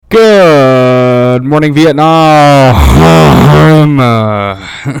morning, Vietnam.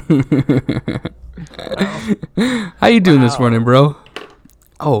 How you doing this morning, bro?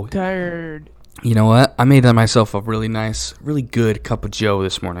 Oh, Tired. you know what? I made myself a really nice, really good cup of Joe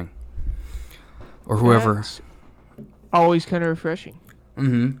this morning. Or whoever. That's always kind of refreshing.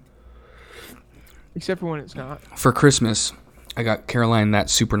 Mm-hmm. Except for when it's not. For Christmas, I got Caroline that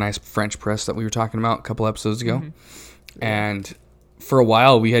super nice French press that we were talking about a couple episodes ago. Mm-hmm. And for a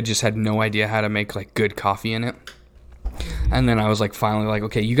while, we had just had no idea how to make like good coffee in it. And then I was like, finally, like,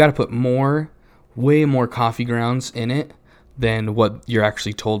 okay, you got to put way more coffee grounds in it than what you're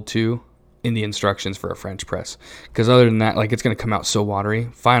actually told to in the instructions for a French press. Because other than that, like, it's going to come out so watery.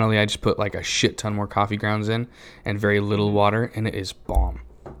 Finally, I just put like a shit ton more coffee grounds in and very little water, and it is bomb.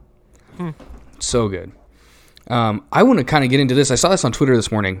 So good. I want to kind of get into this. I saw this on Twitter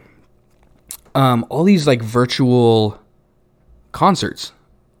this morning. All these like virtual concerts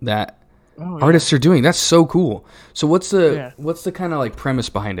that artists are doing. That's so cool. So what's the kind of like premise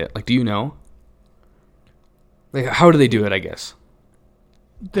behind it? Like, do you know? Like, how do they do it, I guess?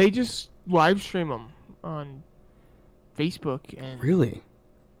 They just live stream them on Facebook and Really?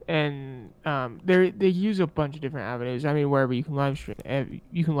 and they use a bunch of different avenues. I mean, wherever you can live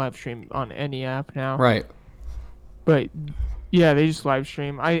stream on any app now. Right. But yeah, they just live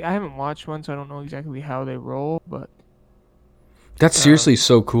stream. I haven't watched one, so I don't know exactly how they roll. But That's seriously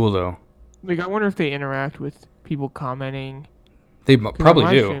so cool, though. like, I wonder if they interact with people commenting. They 'Cause probably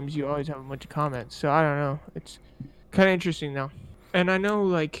on live do. Streams, you always have a bunch of comments, so I don't know. It's kind of interesting though. And I know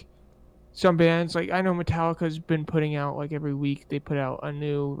like some bands, like I know Metallica's been putting out like every week they put out a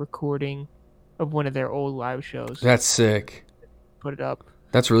new recording of one of their old live shows. That's sick. Put it up.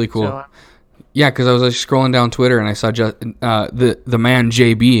 That's really cool. So, Yeah, because I was like, scrolling down Twitter and I saw the man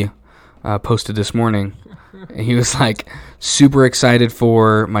JB posted this morning. And he was like, super excited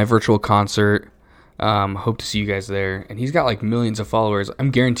for my virtual concert. Hope to see you guys there. And he's got like millions of followers.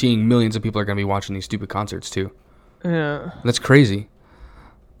 I'm guaranteeing millions of people are going to be watching these stupid concerts too. yeah. That's crazy.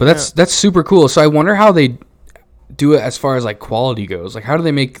 But that's super cool. So I wonder how they do it as far as like quality goes. Like, how do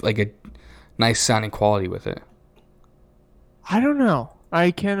they make like a nice sounding quality with it? I don't know. I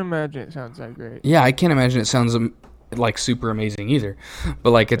can't imagine it sounds that great. Yeah, I can't imagine it sounds like super amazing either.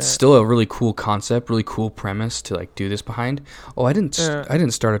 But like, it's still a really cool concept, really cool premise to like do this behind. Oh, I didn't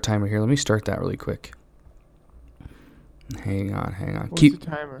start a timer here. Let me start that really quick. Hang on. What's the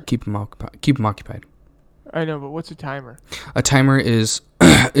timer? Keep them occupied. I know, but what's a timer? A timer is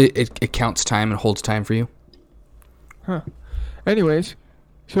it counts time and holds time for you. Huh. Anyways,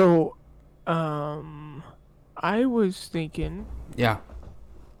 so I was thinking Yeah.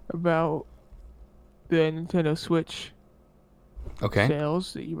 about the Nintendo Switch Okay.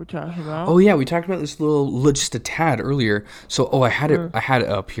 sales that you were talking about. Oh yeah, we talked about this just a tad earlier. So I had it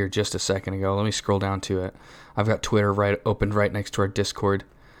up here just a second ago. Let me scroll down to it. I've got Twitter opened right next to our Discord.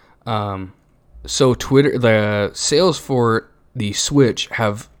 So Twitter, the sales for the Switch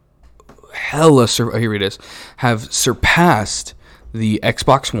have have surpassed the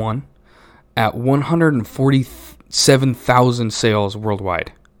Xbox One at 147,000 sales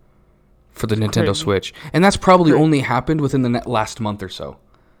worldwide for the Nintendo Crazy. Switch. And that's probably only happened within the last month or so.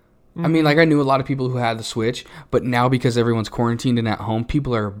 I mean, like, I knew a lot of people who had the Switch, but now because everyone's quarantined and at home,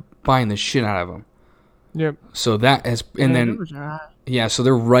 people are buying the shit out of them. Yep. So that has, and then, numbers are high. yeah, so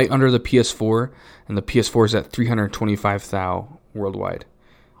they're right under the PS4, and the PS4 is at 325,000 worldwide.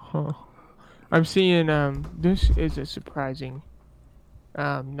 Huh. I'm seeing this is a surprising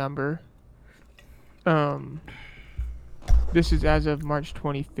number. This is as of March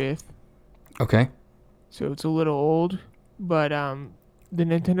 25th, Okay. so it's a little old, but the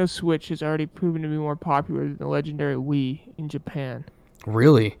Nintendo Switch has already proven to be more popular than the legendary Wii in Japan.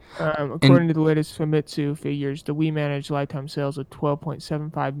 Really? According to the latest Famitsu figures, the Wii managed lifetime sales of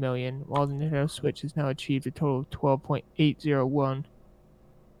 12.75 million, while the Nintendo Switch has now achieved a total of 12.801.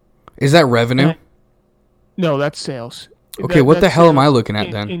 Is that revenue? No, that's sales. Okay, what the That's hell am I sales looking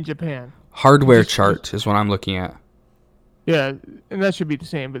at then? In Japan. Hardware just- chart is what I'm looking at. Yeah, and that should be the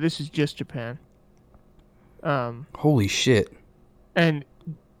same, but this is just Japan. Holy shit. And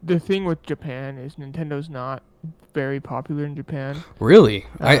the thing with Japan is Nintendo's not very popular in Japan. Really?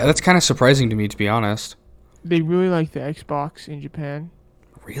 That's kind of surprising to me, to be honest. They really like the Xbox in Japan.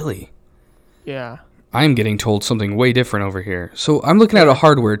 Really? Yeah. I am getting told something way different over here. So I'm looking at a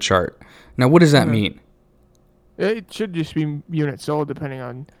hardware chart. Now, what does that mean? It should just be units sold depending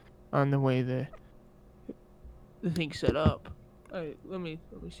on the way the thing's set up. Alright, let me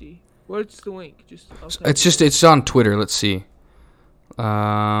see. What's the link? It's on Twitter. Let's see.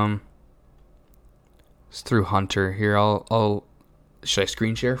 It's through Hunter. Here, I'll should I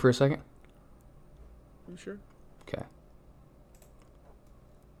screen share for a second? You sure? Okay.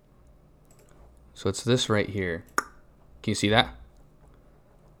 So it's this right here. Can you see that?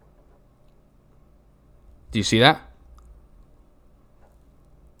 Do you see that?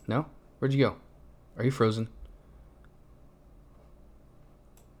 No? Where'd you go? Are you frozen?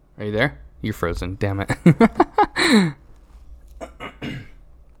 Are you there? You're frozen. Damn it.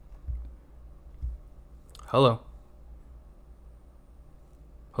 Hello.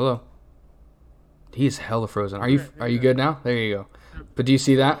 Hello. He's hella frozen. Are you good now? There you go. But do you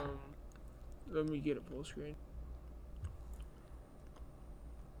see that? Let me get a full screen.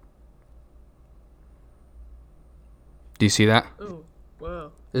 Do you see that? Oh,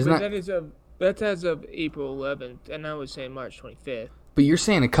 wow. Isn't That's as of April 11th, and I was saying March 25th. But you're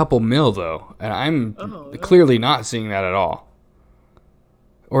saying a couple mil though, and I'm clearly not seeing that at all.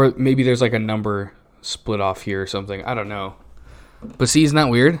 Or maybe there's like a number split off here or something. I don't know. But see, isn't that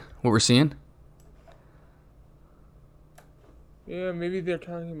weird what we're seeing? Yeah, maybe they're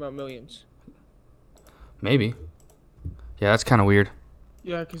talking about millions. Maybe. Yeah, that's kind of weird.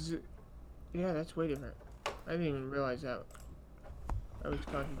 Yeah, that's way different. I didn't even realize that. I was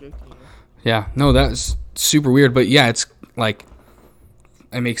contradicting you. Yeah, no, that's super weird. But yeah, it's like,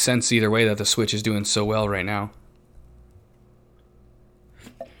 it makes sense either way that the Switch is doing so well right now.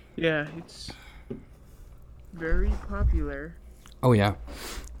 Yeah, it's very popular. Oh, yeah.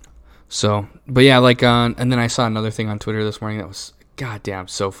 So, but yeah, like, and then I saw another thing on Twitter this morning that was, goddamn,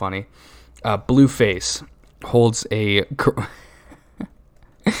 so funny. Blueface holds a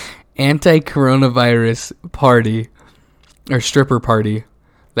anti-coronavirus party, or stripper party,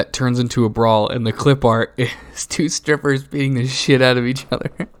 that turns into a brawl, and the clip art is two strippers beating the shit out of each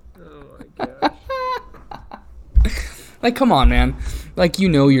other. Oh my gosh. Like, come on, man. Like,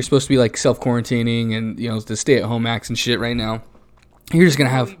 you're supposed to be, like, self-quarantining and, the stay-at-home acts and shit right now. You're just going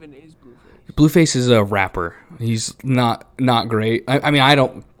to have... Blueface is a rapper. He's not great. I mean, I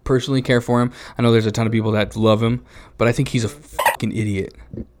don't personally care for him. I know there's a ton of people that love him, but I think he's a fucking idiot.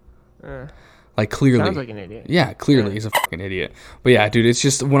 Like, clearly. Sounds like an idiot. Yeah, clearly he's a fucking idiot. But yeah, dude, it's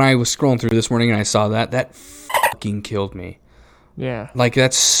just when I was scrolling through this morning and I saw that fucking killed me. Yeah. Like,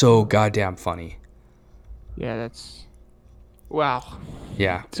 that's so goddamn funny. Yeah, that's... Wow.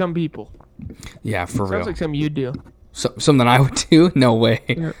 Yeah. Some people. Yeah, for real. Sounds like something you'd do. Something I would do? No way.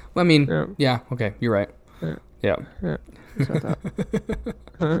 Yeah. I mean, yeah, okay, you're right. Yeah.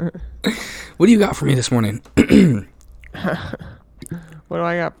 What do you got for me this morning? What do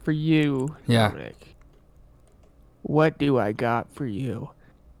I got for you, Yeah. Dominic? What do I got for you?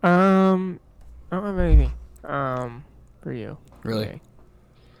 I don't have anything. For you. Really?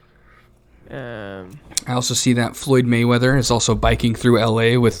 Okay. I also see that Floyd Mayweather is also biking through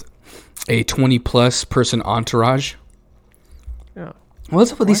LA with a 20-plus person entourage. Yeah.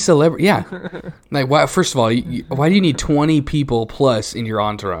 What's up with these celebrities? Yeah. Like, why? First of all, why do you need 20 people plus in your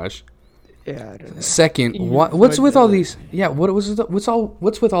entourage? Yeah, I don't know. Second, what's with all these? Yeah,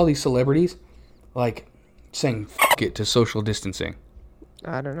 what's with all these celebrities, like, saying "fuck it" to social distancing?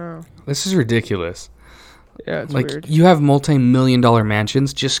 I don't know. This is ridiculous. Yeah, it's like, weird. you have multi-million-dollar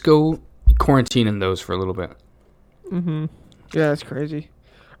mansions. Just go quarantine in those for a little bit. Mm-hmm. Yeah, that's crazy.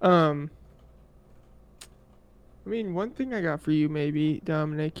 I mean, one thing I got for you, maybe,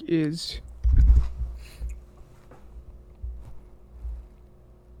 Dominic, is...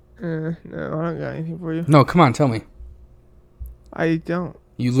 no, I don't got anything for you. No, come on, tell me. I don't.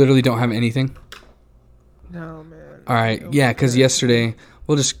 You literally don't have anything? No, man. All right, yeah, because yesterday,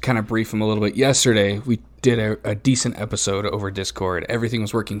 we'll just kind of brief them a little bit. Yesterday, we did a decent episode over Discord. Everything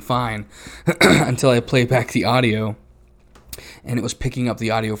was working fine until I played back the audio, and it was picking up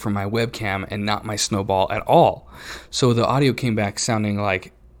the audio from my webcam and not my Snowball at all. So the audio came back sounding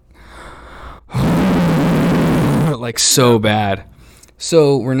like so bad.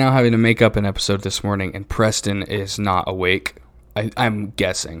 So we're now having to make up an episode this morning, and Preston is not awake. I'm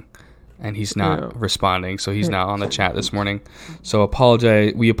guessing. And he's not responding, so he's not on the chat this morning. So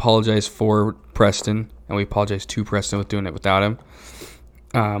we apologize for Preston, and we apologize to Preston with doing it without him.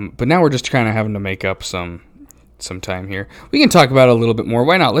 But now we're just kind of having to make up some time here. We can talk about it a little bit more.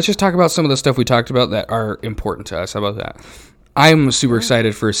 Why not? Let's just talk about some of the stuff we talked about that are important to us. How about that? I'm super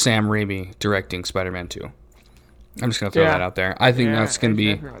excited for Sam Raimi directing Spider-Man 2. I'm just going to throw that out there. I think that's going to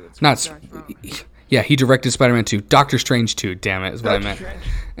be... Yeah, he directed Spider-Man 2. Doctor Strange 2, damn it, is what I meant.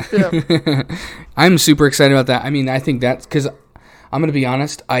 Yeah. I'm super excited about that. I mean, I think that's... Because I'm going to be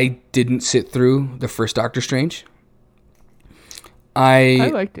honest, I didn't sit through the first Doctor Strange. I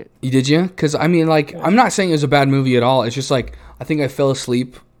liked it. Did you? Because, I mean, like, I'm not saying it was a bad movie at all. It's just, like, I think I fell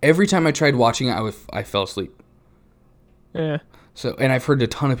asleep. Every time I tried watching it, I fell asleep. Yeah. So, and I've heard a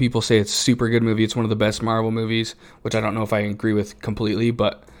ton of people say it's a super good movie. It's one of the best Marvel movies, which I don't know if I agree with completely,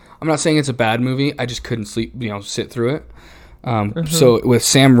 but I'm not saying it's a bad movie. I just couldn't sit through it. So with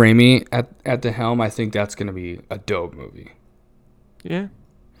Sam Raimi at the helm, I think that's going to be a dope movie. Yeah.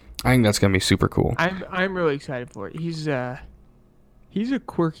 I think that's going to be super cool. I'm really excited for it. He's a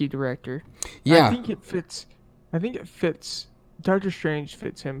quirky director. Yeah. I think it fits. Doctor Strange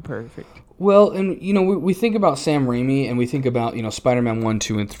fits him perfect. Well, and we think about Sam Raimi and we think about, Spider-Man 1,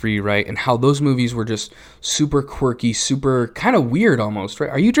 2, and 3, right? And how those movies were just super quirky, super kind of weird almost, right?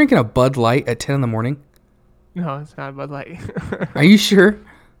 Are you drinking a Bud Light at 10 in the morning? No, it's not a Bud Light. Are you sure?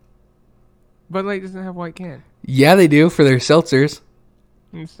 Bud Light doesn't have white can. Yeah, they do for their seltzers.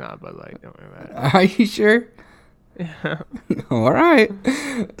 It's not a Bud Light. Don't worry about it. Are you sure? Yeah. All right.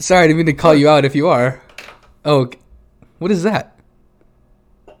 Sorry, I didn't mean to call you out if you are. Oh, what is that?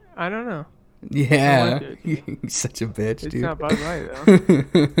 I don't know. Yeah. You're such a bitch, It's dude. not Bud Light,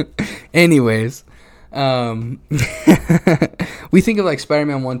 though. Anyways, we think of like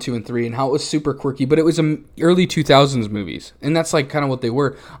Spider-Man 1, 2, and 3 and how it was super quirky, but it was early 2000s movies. And that's like kind of what they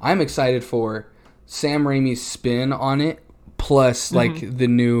were. I'm excited for Sam Raimi's spin on it, plus like the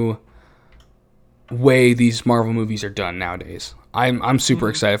new way these Marvel movies are done nowadays. I'm super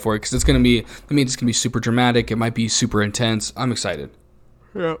excited for it because it's going to be super dramatic. It might be super intense. I'm excited.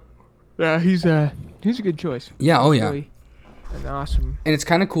 Yeah, he's a good choice. Yeah, oh yeah. Really an awesome. And it's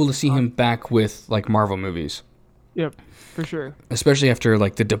kind of cool to see him back with like Marvel movies. Yep, for sure. Especially after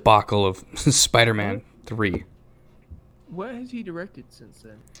like the debacle of Spider-Man 3. What has he directed since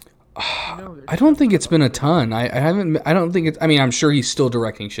then? I don't think it's been a ton. I don't think it's, I mean, I'm sure he's still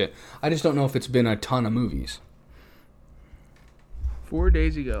directing shit. I just don't know if it's been a ton of movies. 4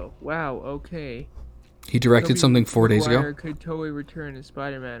 days ago. Wow, okay. He directed something 4 days ago? Maguire could totally return as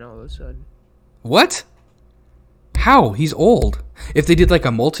Spider-Man all of a sudden. What? How? He's old. If they did like a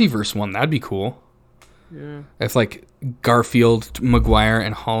multiverse one, that'd be cool. Yeah. If like Garfield, Maguire,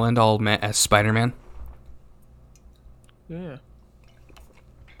 and Holland all met as Spider-Man. Yeah.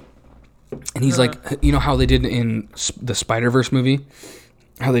 And he's like, you know how they did in the Spider-Verse movie?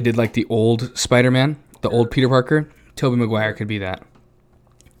 How they did like the old Spider-Man, the old Peter Parker? Tobey Maguire could be that.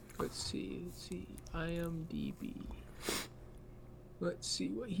 Let's see. IMDb. Let's see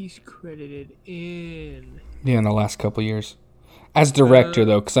what he's credited in. Yeah, in the last couple years. As director,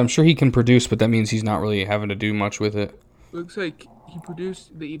 though, because I'm sure he can produce, but that means he's not really having to do much with it. Looks like he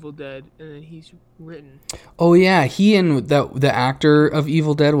produced The Evil Dead, and then he's written. Oh, yeah. He and the actor of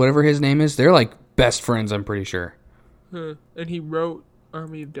Evil Dead, whatever his name is, they're like best friends, I'm pretty sure. Huh. And he wrote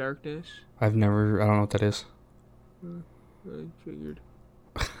Army of Darkness. I don't know what that is. I figured.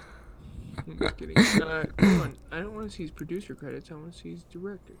 I'm just kidding. Come on. I don't want to see his producer credits. I want to see his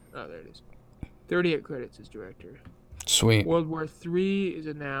director. Oh, there it is. 38 credits as director. Sweet. World War III is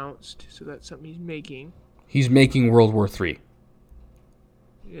announced, so that's something he's making. He's making World War III.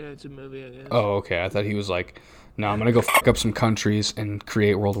 Yeah, it's a movie, I guess. Oh, okay. I thought he was like, no, I'm going to go fuck up some countries and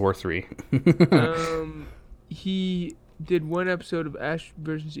create World War III. He did one episode of Ash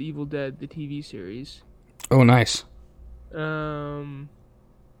vs. Evil Dead, the TV series. Oh, nice.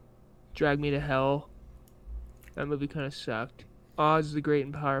 Drag Me to Hell. That movie kind of sucked. Oz the Great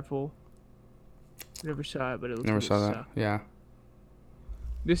and Powerful. Never saw it, but it looks Never like saw it that. sucked. Yeah.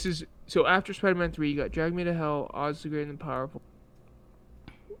 This is so after Spider-Man 3, you got Drag Me to Hell, Oz the Great and Powerful.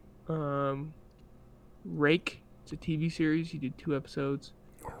 Rake. It's a TV series. He did 2 episodes.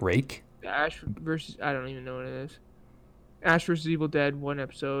 Rake? Ash versus I don't even know what it is. Ash vs. Evil Dead, 1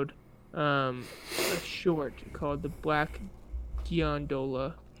 episode. A short called The Black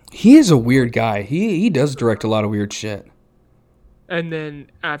Gondola. He is a weird guy. He does direct a lot of weird shit. And then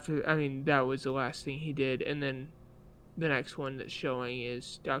that was the last thing he did. And then the next one that's showing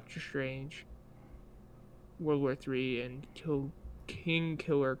is Doctor Strange, World War III, and King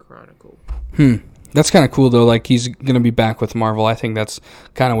Killer Chronicle. That's kind of cool though. Like he's gonna be back with Marvel. I think that's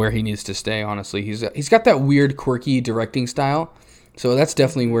kind of where he needs to stay. Honestly, he's got that weird, quirky directing style. So that's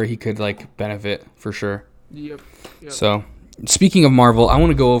definitely where he could like benefit for sure. Yep. So speaking of Marvel, I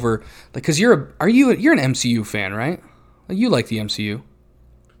want to go over because you're an MCU fan, right? Like, you like the MCU.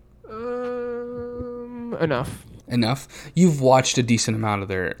 Enough. You've watched a decent amount of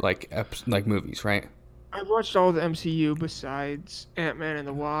their like movies, right? I've watched all the MCU besides Ant-Man and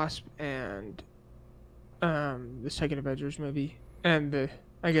the Wasp and the second Avengers movie and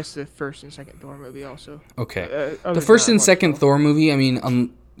I guess the first and second Thor movie also. Okay. The first and second Thor movie, I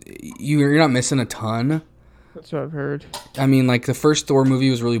mean, you're not missing a ton. That's what I've heard. I mean, like, the first Thor movie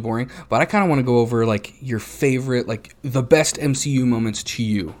was really boring, but I kind of want to go over, like, your favorite, like, the best MCU moments to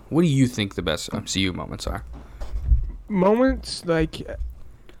you. What do you think the best MCU moments are? moments like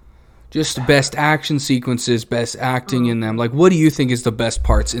Just best action sequences, best acting in them. Like, what do you think is the best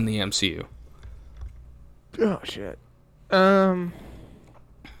parts in the MCU? oh shit. I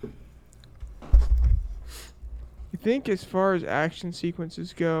think as far as action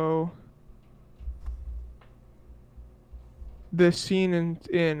sequences go, the scene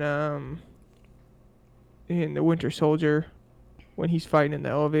in the Winter Soldier when he's fighting in the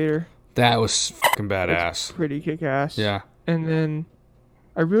elevator, That was fucking that's badass. pretty kick ass. Yeah. And then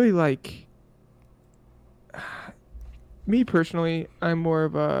I really like me personally, I'm more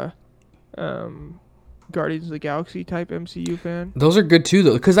of a Guardians of the Galaxy type MCU fan. Those are good too,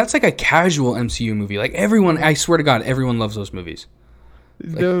 though, because that's like a casual MCU movie. Like, everyone, I swear to God, everyone loves those movies.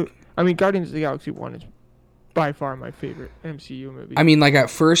 I mean, Guardians of the Galaxy 1 is by far my favorite MCU movie. I mean, like, at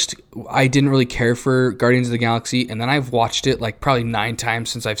first, I didn't really care for Guardians of the Galaxy, and then I've watched it like probably 9 times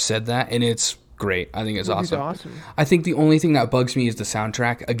since I've said that, and it's great. I think it's The movie's awesome. I think the only thing that bugs me is the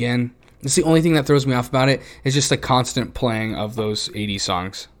soundtrack. Again, it's the only thing that throws me off about it is just the constant playing of those 80s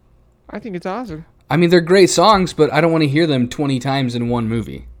songs. I think it's awesome. I mean, they're great songs, but I don't want to hear them 20 times in one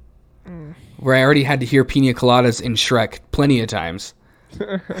movie. Where I already had to hear Pina Coladas in Shrek plenty of times.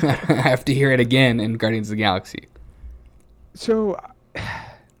 I have to hear it again in Guardians of the Galaxy. So,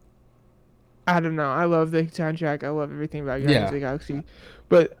 I don't know. I love the soundtrack. I love everything about Guardians of the Galaxy.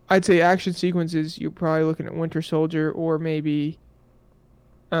 But I'd say action sequences, you're probably looking at Winter Soldier or maybe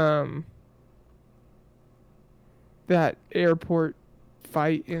that airport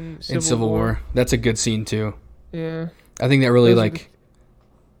fight in Civil War. That's a good scene, too. Yeah. I think that really, Those are like...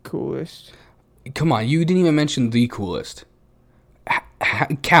 coolest. Come on, you didn't even mention the coolest.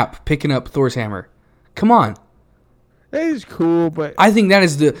 Cap picking up Thor's hammer. Come on. That is cool, but I think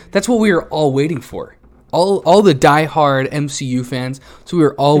that's what we were all waiting for. All the diehard MCU fans, so we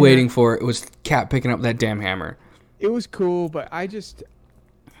were all waiting for it was Cap picking up that damn hammer. it was cool, but I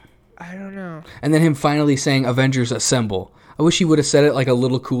don't know. And then him finally saying Avengers Assemble. I wish he would have said it like a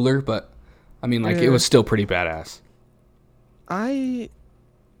little cooler, but I mean, like, it was still pretty badass. I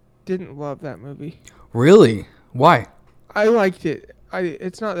didn't love that movie. Really? Why? I liked it.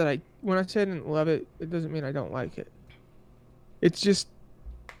 It's not that when I say I didn't love it, it doesn't mean I don't like it. It's just,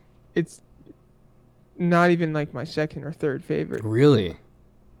 it's not even like my second or third favorite. Really?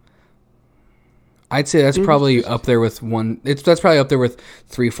 I'd say that's It was probably just- up there with that's probably up there with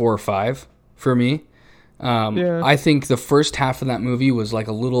 3, 4, or 5 for me. Yeah. I think the first half of that movie was like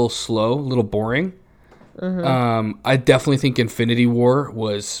a little slow, a little boring. I definitely think Infinity War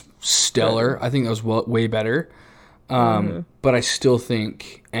was stellar. I think that was way better. But I still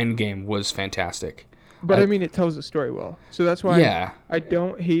think Endgame was fantastic. But I mean, it tells the story well. So that's why I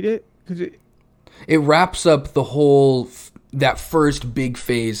don't hate it. Because it wraps up the whole that first big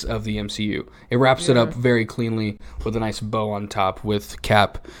phase of the MCU. It wraps it up very cleanly with a nice bow on top with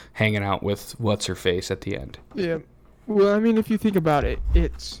Cap hanging out with what's her face at the end. yeah. Well, I mean, if you think about it,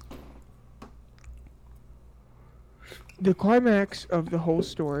 it's the climax of the whole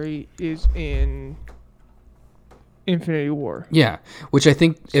story is in Infinity War. Yeah, which I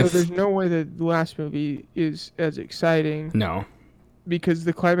think So there's no way that the last movie is as exciting no. because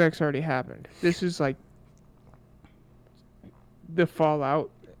the climax already happened. This is like the fallout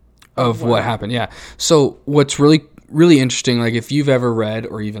Of what happened, yeah. So what's really, really interesting, like if you've ever read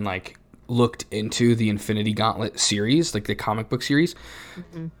or even like looked into the Infinity Gauntlet series, like the comic book series,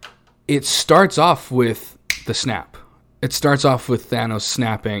 it starts off with the snap. It starts off with Thanos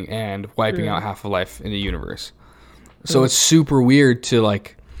snapping and wiping out half of life in the universe. So it's super weird to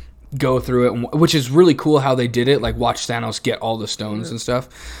like go through it, which is really cool how they did it, like watch Thanos get all the stones and stuff.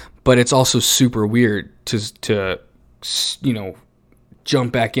 But it's also super weird to you know,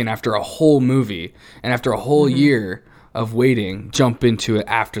 jump back in after a whole movie and after a whole year of waiting, jump into it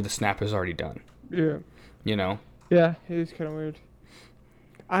after the snap is already done. Yeah. You know? Yeah, it is kind of weird.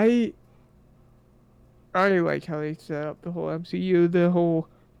 I like how they set up the whole MCU.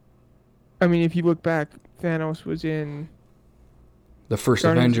 I mean, if you look back, Thanos was in The first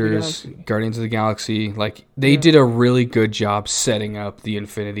Guardians of the Avengers, Galaxy. Guardians of the Galaxy, like they did a really good job setting up the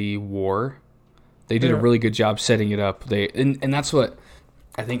Infinity War. They did a really good job setting it up. And that's what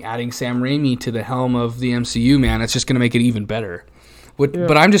I think, adding Sam Raimi to the helm of the MCU, man, it's just going to make it even better.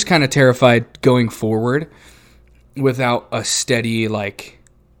 But I'm just kind of terrified going forward without a steady, like,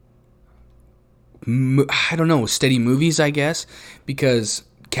 I don't know, steady movies, I guess, because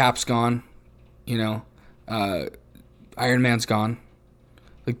Cap's gone, you know, Iron Man's gone.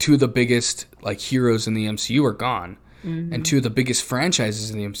 Like, 2 of the biggest, like, heroes in the MCU are gone. And 2 of the biggest franchises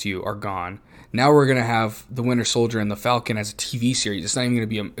in the MCU are gone. Now we're going to have The Winter Soldier and The Falcon as a TV series. It's not even going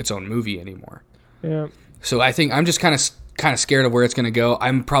to be its own movie anymore. Yeah. So I think I'm just kind of scared of where it's going to go.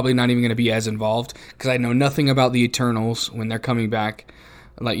 I'm probably not even going to be as involved because I know nothing about the Eternals when they're coming back,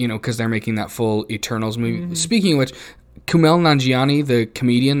 like, you know, because they're making that full Eternals movie. Mm-hmm. Speaking of which, Kumail Nanjiani, the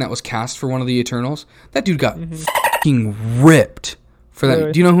comedian that was cast for one of the Eternals, that dude got fucking ripped for that.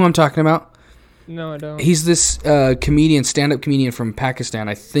 Really? Do you know who I'm talking about? No, I don't. He's this stand-up comedian from Pakistan,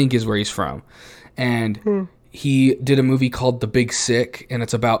 I think is where he's from. And he did a movie called The Big Sick, and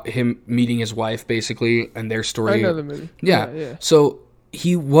it's about him meeting his wife, basically, and their story. I know the movie. Yeah. So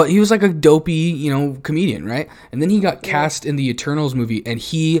he was like a dopey, you know, comedian, right? And then he got cast in the Eternals movie, and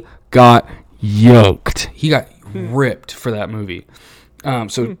he got yoked. He got ripped for that movie.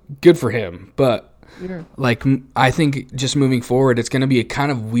 So good for him. But like, I think just moving forward, it's going to be a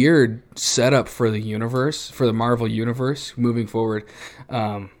kind of weird setup for the universe, for the Marvel universe moving forward.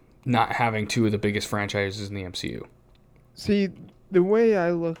 Not having two of the biggest franchises in the MCU. See, the way I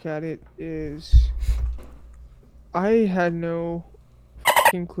look at it is, I had no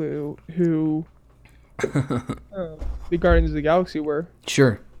fucking clue who the Guardians of the Galaxy were.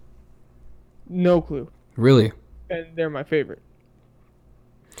 Sure. No clue. Really? And they're my favorite.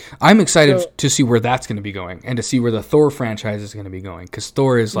 I'm excited to see where that's going to be going and to see where the Thor franchise is going to be going. Because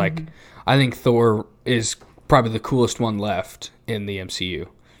Thor is like, I think Thor is probably the coolest one left in the MCU.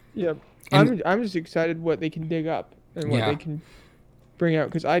 Yeah, I'm just excited what they can dig up and what they can bring out,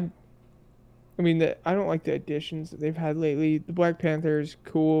 because I don't like the additions that they've had lately. The Black Panther is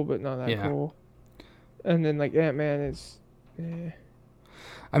cool, but not that cool. And then like Ant-Man is.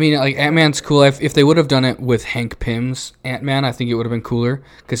 I mean, like, Ant-Man's cool. If they would have done it with Hank Pym's Ant-Man, I think it would have been cooler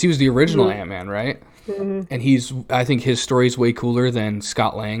because he was the original Ant-Man, right? And I think his story's way cooler than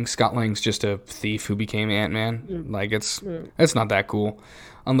Scott Lang. Scott Lang's just a thief who became Ant-Man. Like, it's not that cool.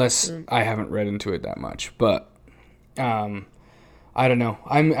 Unless I haven't read into it that much. But I don't know.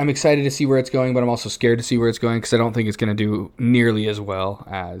 I'm excited to see where it's going, but I'm also scared to see where it's going because I don't think it's going to do nearly as well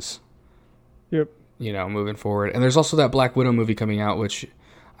as, you know, moving forward. And there's also that Black Widow movie coming out, which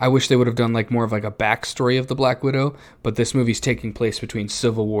I wish they would have done like more of like a backstory of the Black Widow. But this movie's taking place between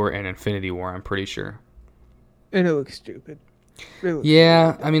Civil War and Infinity War, I'm pretty sure. And it looks stupid.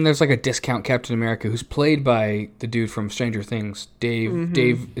 Yeah, I mean, there's like a discount Captain America who's played by the dude from Stranger Things, Dave.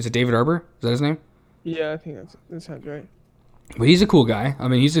 Is it David Harbour? Is that his name? Yeah, I think that sounds right. But he's a cool guy. I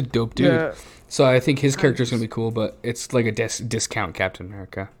mean, he's a dope dude. Yeah. So I think his character's gonna be cool. But it's like a discount Captain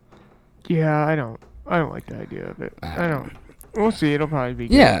America. Yeah, I don't like the idea of it. I don't. We'll see. It'll probably be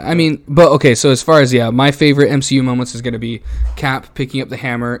good. Yeah, I mean, but okay, so as far as, my favorite MCU moments is going to be Cap picking up the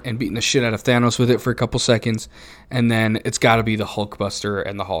hammer and beating the shit out of Thanos with it for a couple seconds, and then it's got to be the Hulkbuster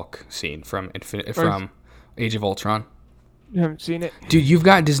and the Hulk scene from Age of Ultron. You haven't seen it? Dude, you've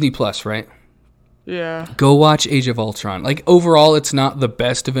got Disney Plus, right? Yeah. Go watch Age of Ultron. Like, overall, it's not the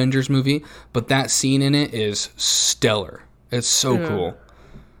best Avengers movie, but that scene in it is stellar. It's so cool.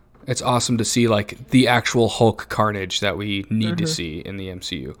 It's awesome to see, like, the actual Hulk carnage that we need to see in the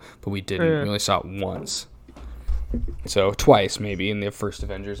MCU, but we didn't. We only saw it once. So, twice, maybe, in the first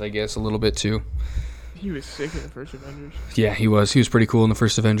Avengers, I guess, a little bit, too. He was sick in the first Avengers. Yeah, he was. He was pretty cool in the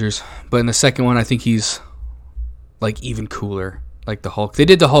first Avengers. But in the second one, I think he's, like, even cooler, like the Hulk. They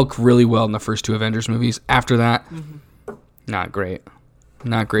did the Hulk really well in the first two Avengers movies. After that, not great.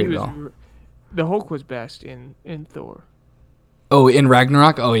 Not great at all. The Hulk was best in Thor. Oh, in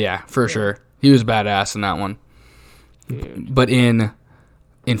Ragnarok? Oh, yeah, for sure. He was badass in that one. Yeah. But in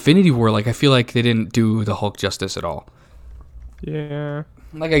Infinity War, like, I feel like they didn't do the Hulk justice at all. Yeah.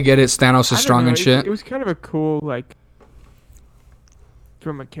 Like, I get it. Thanos is strong and shit. It was kind of a cool, like,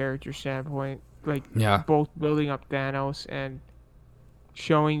 from a character standpoint, like, both building up Thanos and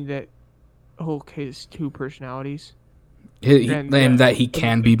showing that Hulk has two personalities. And that he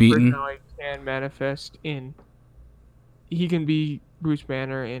can be beaten. Can manifest in... He can be Bruce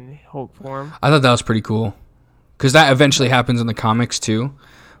Banner in Hulk form. I thought that was pretty cool. Because that eventually happens in the comics, too.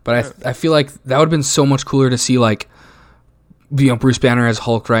 But I feel like that would have been so much cooler to see, like, Bruce Banner as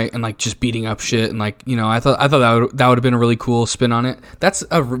Hulk, right? And, like, just beating up shit. And, like, I thought that would have been a really cool spin on it. That's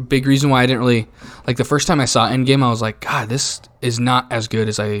a big reason why I didn't really... Like, the first time I saw Endgame, I was like, God, this is not as good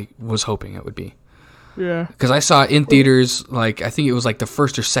as I was hoping it would be. Yeah. Because I saw it in theaters, like, I think it was, like, the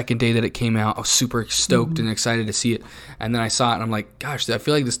first or second day that it came out. I was super stoked and excited to see it. And then I saw it, and I'm like, gosh, I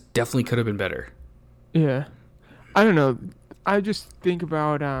feel like this definitely could have been better. Yeah. I don't know. I just think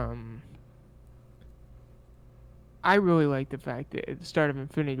about, I really like the fact that at the start of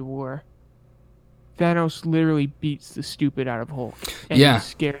Infinity War, Thanos literally beats the stupid out of Hulk. And he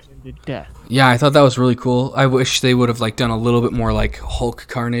scares him to death. Yeah, I thought that was really cool. I wish they would have, like, done a little bit more, like, Hulk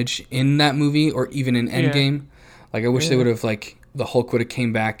carnage in that movie or even in Endgame. Like, I wish they would have, like, the Hulk would have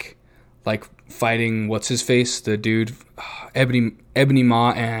came back, like, fighting what's his face, the dude, Ebony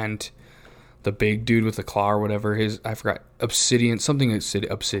Maw, and the big dude with the claw or whatever I forgot, Obsidian, something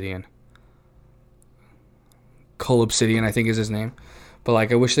Obsidian. Cole Obsidian, I think is his name. But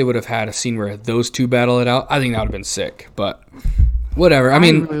like, I wish they would have had a scene where those two battle it out. I think that would have been sick. But whatever. I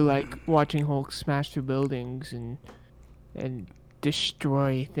mean, really like watching Hulk smash through buildings and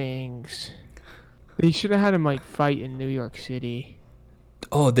destroy things. They should have had him like fight in New York City.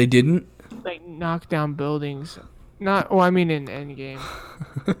 Oh, they didn't? Like knock down buildings. Not. Oh, I mean in Endgame.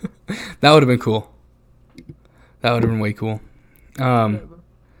 That would have been cool. That would have been way cool.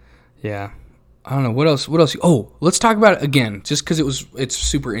 Yeah. I don't know what else. Oh, let's talk about it again, just because it's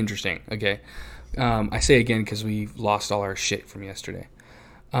super interesting. Okay. I say again because we lost all our shit from yesterday.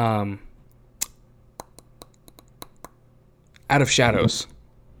 Out of Shadows.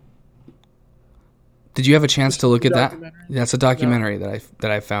 Did you have a chance to look at that? That's a documentary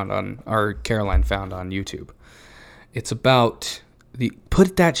that I found on, or Caroline found on YouTube. It's about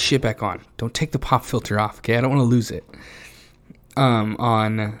put that shit back on. Don't take the pop filter off, okay? I don't want to lose it.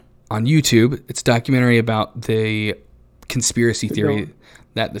 On YouTube, it's a documentary about the conspiracy theory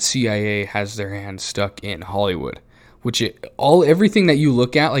that the CIA has their hands stuck in Hollywood. Everything that you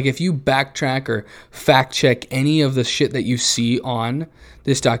look at, like if you backtrack or fact check any of the shit that you see on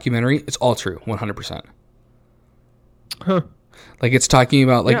this documentary, it's all true, 100%. Huh. Like it's talking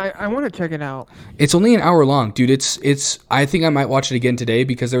about like I want to check it out. It's only an hour long, dude. It's I think I might watch it again today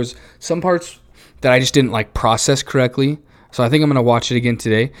because there was some parts that I just didn't like process correctly. So I think I'm gonna watch it again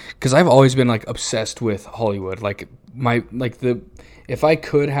today because I've always been like obsessed with Hollywood. Like if I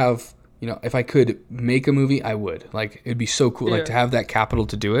could make a movie, I would. Like it'd be so cool, like to have that capital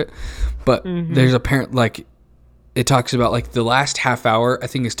to do it. But there's it talks about like the last half hour. I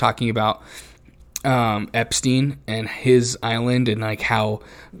think is talking about Epstein and his island and like how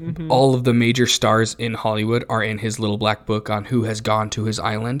all of the major stars in Hollywood are in his little black book on who has gone to his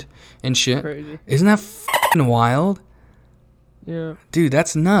island and shit. Crazy. Isn't that fucking wild? Yeah. Dude,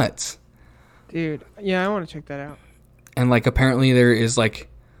 that's nuts. Dude, yeah, I want to check that out. And like apparently there is like,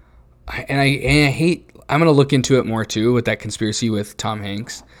 and I hate. I'm gonna look into it more too with that conspiracy with Tom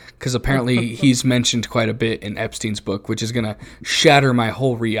Hanks because apparently he's mentioned quite a bit in Epstein's book, which is gonna shatter my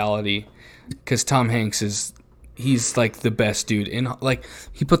whole reality. Because Tom Hanks he's like the best dude in like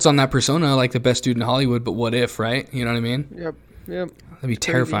he puts on that persona like the best dude in Hollywood. But what if, right? You know what I mean? Yep. That'd be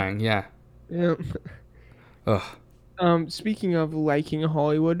terrifying. Yeah. Yep. Ugh. Speaking of liking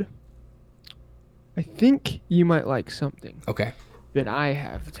Hollywood, I think you might like something. Okay. That I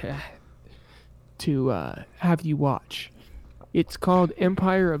have to have you watch. It's called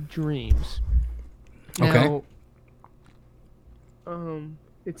Empire of Dreams. Now, okay.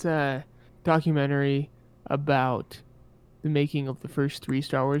 It's a documentary about the making of the first 3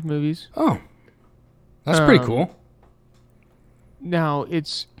 Star Wars movies. Oh, that's pretty cool. Now,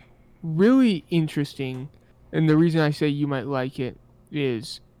 it's really interesting, and the reason I say you might like it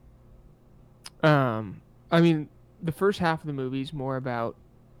is, I mean, the first half of the movie is more about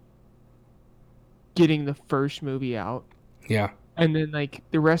getting the first movie out. Yeah. And then, like,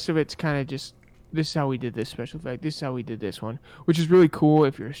 the rest of it's kind of just, this is how we did this special effect, this is how we did this one, which is really cool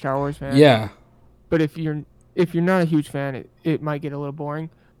if you're a Star Wars fan. Yeah. But if you're not a huge fan, it might get a little boring.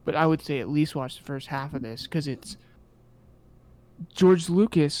 But I would say at least watch the first half of this because it's George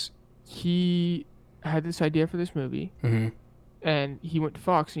Lucas. He had this idea for this movie, and he went to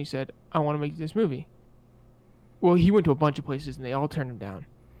Fox and he said, "I want to make this movie." Well, he went to a bunch of places and they all turned him down,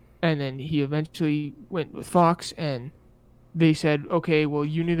 and then he eventually went with Fox and they said, "Okay, well,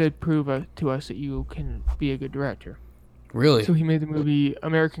 you need to prove to us that you can be a good director." Really? So he made the movie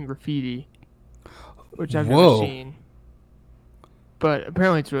American Graffiti, which I've never seen. But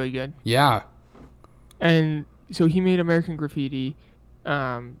apparently it's really good. Yeah. And so he made American Graffiti,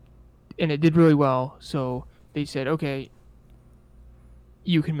 and it did really well. So they said, okay,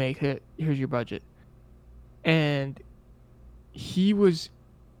 you can make it. Here's your budget. And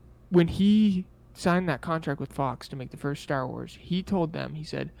when he signed that contract with Fox to make the first Star Wars, he told them, he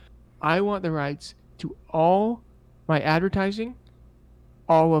said, I want the rights to all my advertising,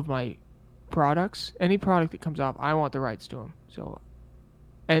 all of my products, any product that comes off, I want the rights to them. So,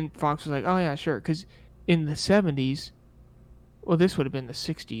 and Fox was like, oh yeah, sure. Because in the 70s, well, this would have been the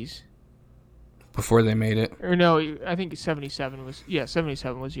 60s. Before they made it. Or no, I think 77 was the year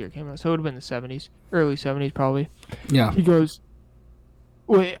it came out. So it would have been the 70s, early 70s probably. Yeah. He goes,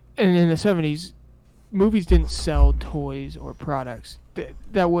 well, and in the 70s, movies didn't sell toys or products.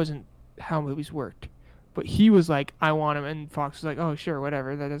 That wasn't how movies worked. But he was like, I want them. And Fox was like, oh, sure,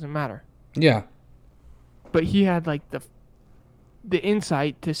 whatever. That doesn't matter. Yeah. But he had like the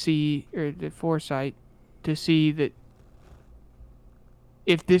insight to see, or the foresight to see that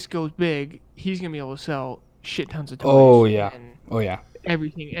if this goes big, he's gonna be able to sell shit tons of toys. Oh yeah. And Oh yeah.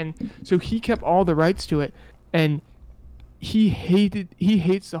 everything. And so he kept all the rights to it, and he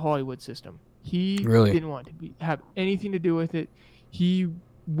hates the Hollywood system. He Really? didn't want to have anything to do with it. He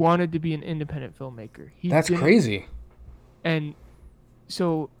wanted to be an independent filmmaker. That's crazy. And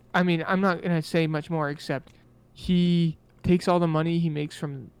so, I mean, I'm not going to say much more except he takes all the money he makes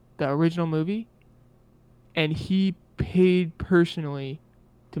from the original movie and he paid personally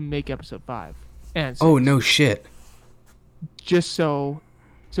to make episode 5 and 6. Oh, no shit. Just so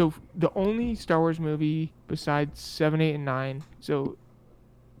the only Star Wars movie besides 7, 8, and 9, so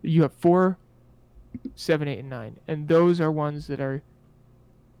you have 4, 7, 8, and 9, and those are ones that are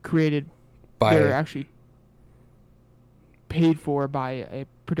created they're actually paid for by a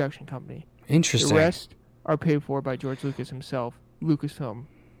production company. Interesting. The rest are paid for by George Lucas himself, Lucasfilm.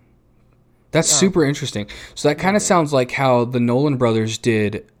 That's super interesting. So that kind of sounds like how the Nolan brothers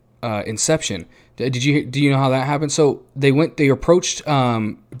did Inception. Do you know how that happened? So they approached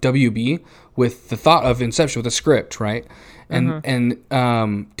WB with the thought of Inception with a script, right? And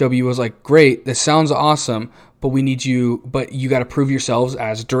WB was like, "Great, this sounds awesome, but you got to prove yourselves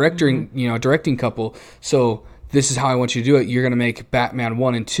as directing couple. So this is how I want you to do it. You're gonna make Batman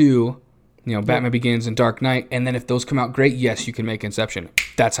 1 and 2, Batman Begins and Dark Knight, and then if those come out great, yes, you can make Inception."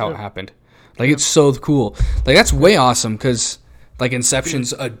 That's how it happened. Like it's so cool. Like that's way awesome because like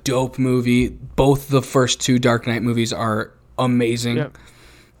Inception's a dope movie. Both the first 2 Dark Knight movies are amazing. Yep.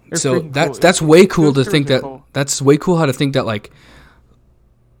 So that's way cool to think that. Cool. That's way cool how to think that like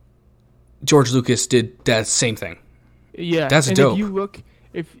George Lucas did that same thing. Yeah, that's and dope. If you look,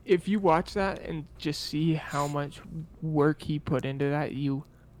 if you watch that and just see how much work he put into that,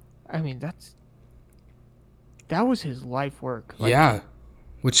 that was his life work. Like, yeah,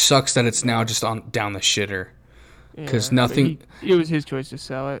 which sucks that it's now just on down the shitter because nothing. It was his choice to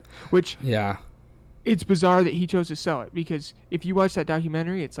sell it, which it's bizarre that he chose to sell it because if you watch that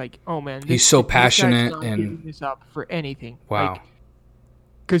documentary, it's like, oh man, he's so passionate this guy's not and giving this up for anything. Wow,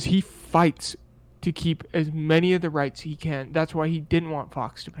 because he fights to keep as many of the rights he can. That's why he didn't want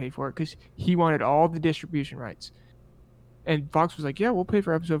Fox to pay for it because he wanted all the distribution rights. And Fox was like, "Yeah, we'll pay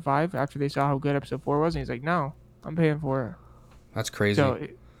for episode 5." After they saw how good episode 4 was, and he's like, "No, I'm paying for it." That's crazy. So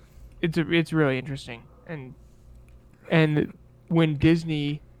it's really interesting. And when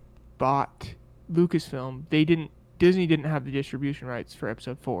Disney bought Lucasfilm, Disney didn't have the distribution rights for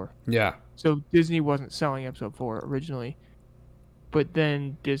episode 4. Yeah. So Disney wasn't selling episode 4 originally. But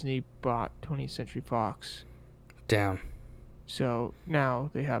then Disney bought 20th Century Fox. Damn. So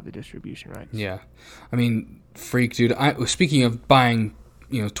now they have the distribution rights. Yeah. I mean, freak, dude. Speaking of buying,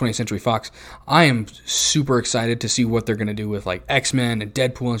 20th Century Fox, I am super excited to see what they're going to do with like X-Men and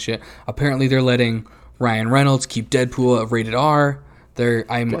Deadpool and shit. Apparently they're letting Ryan Reynolds keep Deadpool at rated R.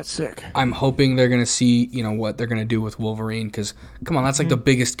 That's sick. I'm hoping they're going to see, what they're going to do with Wolverine because, come on, that's like the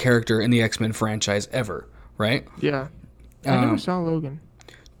biggest character in the X-Men franchise ever, right? Yeah. I never saw Logan.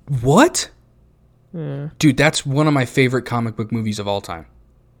 What? Yeah. Dude, that's one of my favorite comic book movies of all time.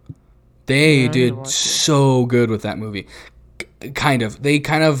 They did so good with that movie. Kind of. They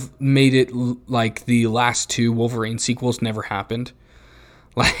kind of made it like the last 2 Wolverine sequels never happened.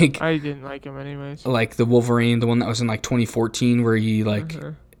 Like I didn't like him anyways. Like the Wolverine, the one that was in like 2014 where he like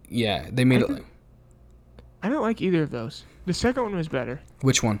yeah, they made it I don't like either of those. The second one was better.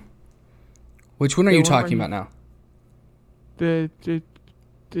 Which one? Which one are you talking about now? The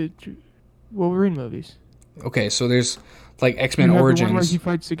Wolverine movies. Okay, so there's like X-Men you have Origins. The one where he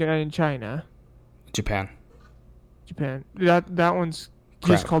fights the guy in China. Japan. That one's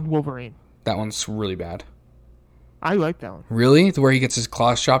just called Wolverine. That one's really bad. I like that one. Really? Where he gets his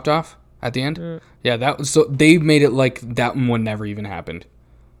claws chopped off at the end? Yeah, that was so they made it like that one never even happened.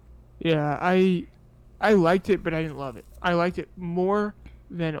 Yeah, I liked it, but I didn't love it. I liked it more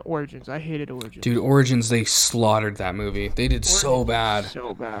than Origins. I hated Origins. Dude, Origins, they slaughtered that movie. They did so bad.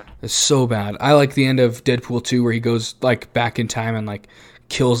 So bad. It's so bad. I like the end of Deadpool 2 where he goes like back in time and like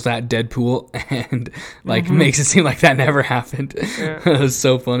kills that Deadpool and like makes it seem like that never happened. Yeah. It was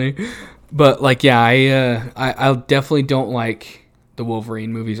so funny. But like, yeah, I definitely don't like the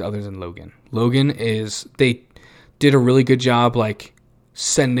Wolverine movies other than Logan. They did a really good job like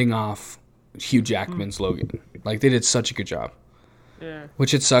sending off Hugh Jackman's Logan. Like they did such a good job. Yeah.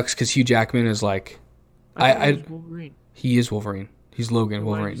 Which it sucks because Hugh Jackman is like, Wolverine. He is Wolverine. He's Logan.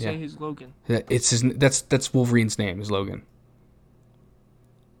 Why Wolverine. did you say he's Logan? It's his. That's Wolverine's name is Logan.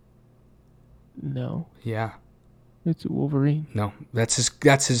 No. Yeah. It's Wolverine. No, that's his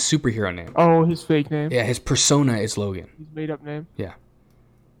superhero name. Oh, his fake name. Yeah, his persona is Logan. His made-up name. Yeah.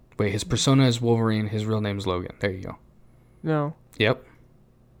 Wait, his persona is Wolverine. His real name is Logan. There you go. No, Yep.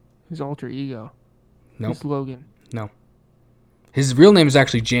 his alter ego. Nope. It's Logan. No. His real name is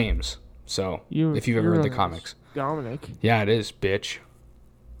actually James. So, You, if you've ever your read the name is comics. Dominic. Yeah, it is, bitch.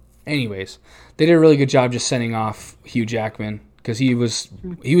 Anyways, they did a really good job just sending off Hugh Jackman because he was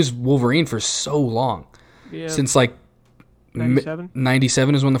Wolverine for so long. Yeah. Since like 97?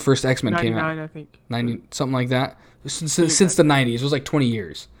 97 is when the first X-Men came out. 99, I think. 90 something like that. Since the 90s, it was like 20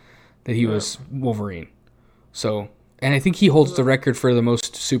 years that he was Wolverine. So, and I think he holds the record for the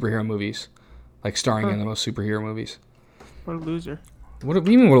most superhero movies, like starring in the most superhero movies. What a loser. What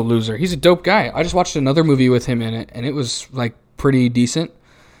do you mean, what a loser? He's a dope guy. I just watched another movie with him in it, and it was like pretty decent.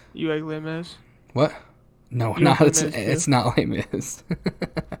 You like Les Mis? What? No, You no, like Les Mis it's not Les Mis.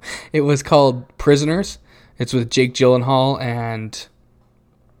 It was called Prisoners. It's with Jake Gyllenhaal and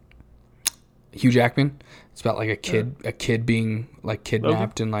Hugh Jackman. It's about like a kid being like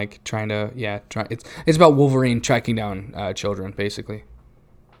kidnapped and like trying to it's about Wolverine tracking down children basically.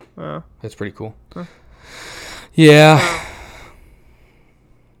 Wow. That's pretty cool. Huh. Yeah.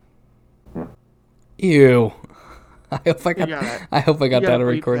 Ew. I hope I got that on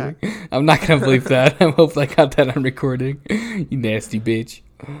recording. I'm not gonna believe that. I hope I got that on recording. You nasty bitch.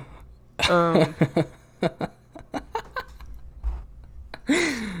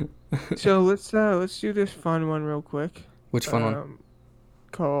 So let's do this fun one real quick. Which fun one?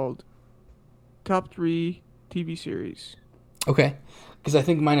 Called Top 3 TV Series. Okay, because I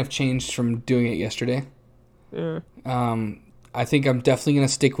think mine have changed from doing it yesterday. Yeah. I think I'm definitely gonna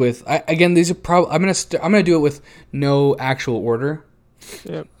stick with. These are probably. I'm gonna do it with no actual order.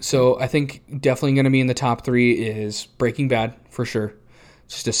 Yep. So I think definitely gonna be in the top 3 is Breaking Bad for sure.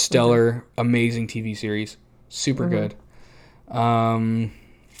 Just a stellar, amazing TV series. Super good.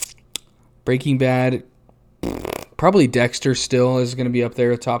 Breaking Bad, probably Dexter still is going to be up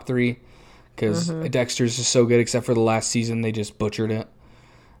there with top 3 because Dexter's just so good except for the last season they just butchered it.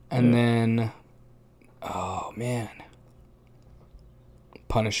 And then, oh man,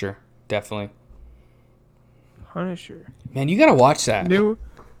 Punisher, definitely. Punisher. Man, you got to watch that. New?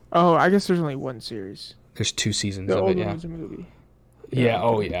 Oh, I guess there's only one series. There's 2 seasons The of old it, one yeah. was a movie. Yeah,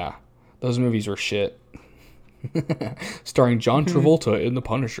 oh yeah. Those movies were shit. Starring John Travolta in The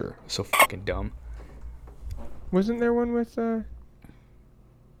Punisher. So fucking dumb. Wasn't there one with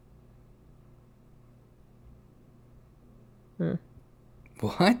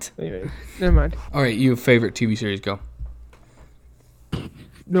What? Anyway, never mind. All right, you favorite TV series, go.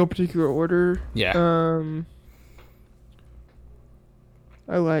 No particular order. Yeah.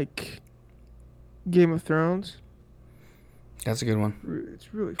 I like Game of Thrones. That's a good one.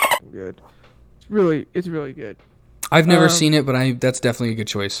 It's really fucking good. It's really good. I've never seen it, but that's definitely a good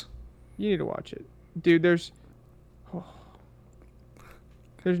choice. You need to watch it, dude. There's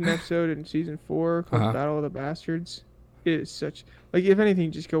an episode in season 4 called Battle of the Bastards. It is such if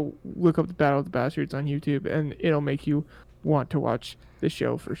anything, just go look up the Battle of the Bastards on YouTube, and it'll make you want to watch the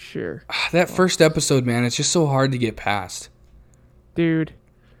show for sure. That first episode, man, it's just so hard to get past. Dude,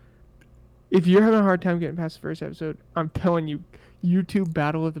 if you're having a hard time getting past the first episode, I'm telling you, YouTube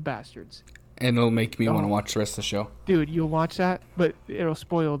Battle of the Bastards. And it'll make me want to watch the rest of the show. Dude, you'll watch that, but it'll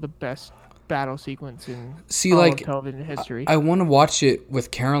spoil the best battle sequence in of television history. I want to watch it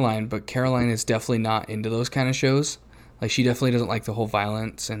with Caroline, but Caroline is definitely not into those kind of shows. Like, she definitely doesn't like the whole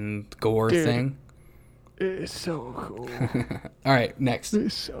violence and gore thing. It's so cool. All right, next.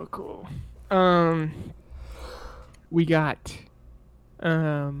 It's so cool. We got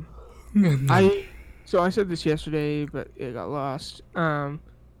I said this yesterday, but it got lost.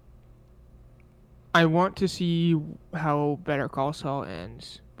 I want to see how Better Call Saul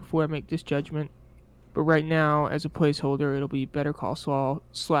ends before I make this judgment. But right now, as a placeholder, it'll be Better Call Saul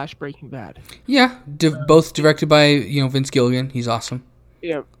 / Breaking Bad. Yeah, both directed by Vince Gilligan. He's awesome.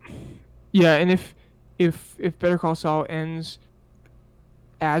 Yeah, yeah, and if Better Call Saul ends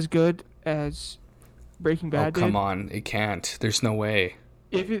as good as Breaking Bad did, come on, it can't. There's no way.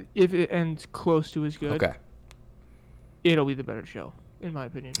 If it ends close to as good, okay, it'll be the better show, in my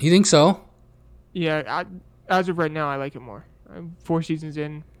opinion. You think so? Yeah, as of right now, I like it more. 4 seasons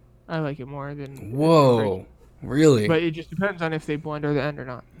in, I like it more than. Whoa, really? But it just depends on if they blender the end or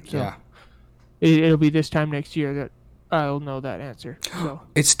not. So yeah, it'll be this time next year that I'll know that answer. So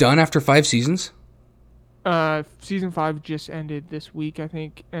it's done after 5 seasons. Season 5 just ended this week, I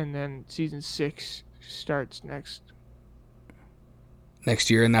think, and then season 6 starts next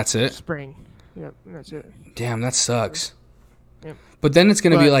year, and that's it. Spring. Yep, and that's it. Damn, that sucks. Yep. But then it's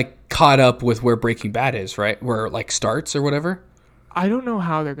going to be But- like caught up with where Breaking Bad is, right? Where it like starts or whatever. I don't know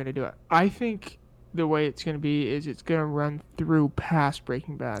how they're gonna do it. I think the way it's gonna be is it's gonna run through past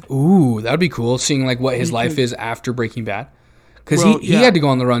Breaking Bad. Ooh, that would be cool. Seeing like what his life Because- is after Breaking Bad. Because Well, he yeah. had to go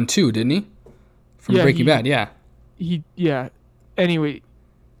on the run too, didn't he? From Yeah, Breaking he- Bad, yeah. Yeah. Anyway,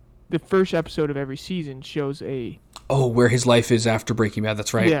 the first episode of every season shows a Oh, where his life is after Breaking Bad.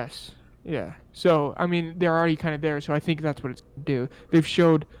 That's right. Yes. Yeah. So, I mean, they're already kind of there, so I think that's what it's going to do. They've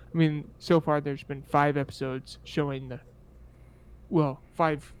showed, I mean, so far there's been 5 episodes showing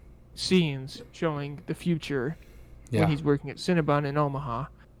 5 scenes showing the future Yeah. when he's working at Cinnabon in Omaha.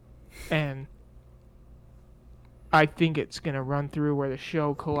 And I think it's going to run through where the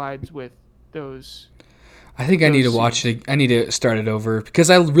show collides with those. I think I need to those watch it. I need to start it over because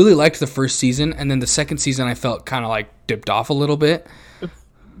I really liked the first season, and then the second season I felt kind of like dipped off a little bit.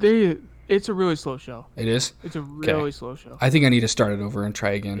 It's a really slow show. It is. It's a really slow show. I think I need to start it over and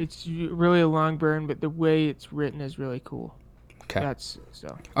try again. It's really a long burn, but the way it's written is really cool. Okay. That's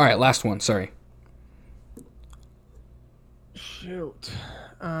so. All right, last one. Sorry. Shoot.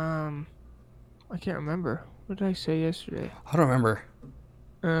 I can't remember. What did I say yesterday? I don't remember.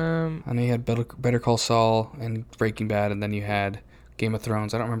 I know you had Better Call Saul and Breaking Bad, and then you had Game of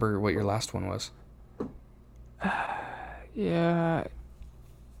Thrones. I don't remember what your last one was. Yeah.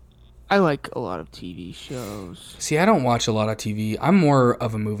 I like a lot of TV shows. See, I don't watch a lot of TV. I'm more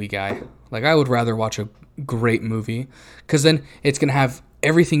of a movie guy. Like, I would rather watch a great movie because then it's going to have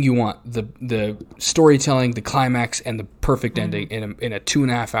everything you want. The storytelling, the climax, and the perfect ending in a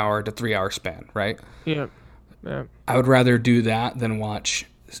 2.5 hour to 3 hour span, right? Yep. I would rather do that than watch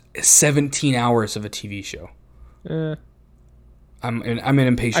 17 hours of a TV show. I'm an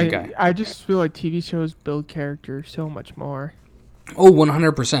impatient guy. I just feel like TV shows build character so much more. Oh,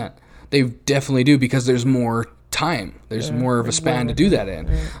 100%. They definitely do because there's more time. There's more of a span to do that in.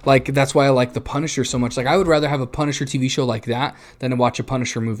 Like, that's why I like The Punisher so much. Like, I would rather have a Punisher TV show like that than to watch a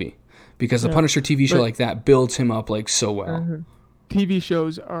Punisher movie because the Punisher TV show like that builds him up, like, so well. TV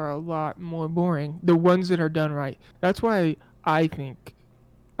shows are a lot more boring. The ones that are done right. That's why I think,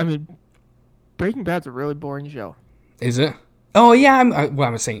 Breaking Bad's a really boring show. Is it? Oh, yeah.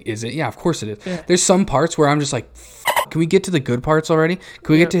 I'm saying, is it? Yeah, of course it is. Yeah. There's some parts where I'm just like, can we get to the good parts already?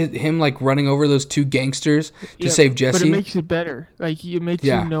 Can we get to him, like, running over those 2 gangsters to save Jesse? But it makes it better. Like, it makes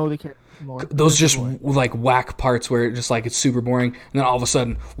you know the character more. Those just like whack parts where it just like it's super boring, and then all of a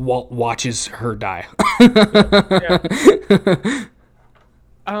sudden Walt watches her die.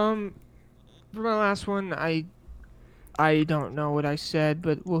 For my last one, I don't know what I said,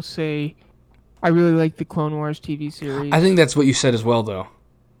 but we'll say I really like the Clone Wars TV series. I think that's what you said as well, though.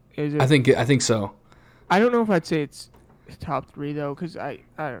 Is it? I think so. I don't know if I'd say it's top 3 though, because I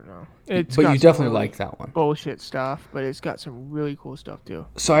don't know. It's But got you some definitely really like that one. bullshit stuff, but it's got some really cool stuff too.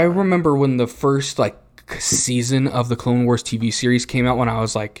 So I remember when the first like season of the Clone Wars TV series came out when I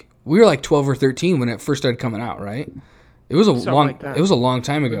was like, we were like 12 or 13 when it first started coming out, right? It was Something a long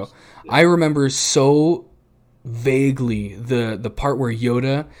time ago. I remember so vaguely the part where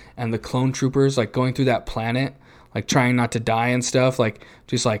Yoda and the clone troopers like going through that planet, like trying not to die and stuff, like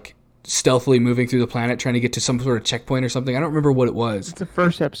just like stealthily moving through the planet trying to get to some sort of checkpoint or something. I don't remember what it was. It's the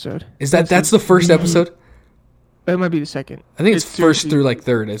first episode. That's the first episode? That might be the second. I think it's first seriously- through like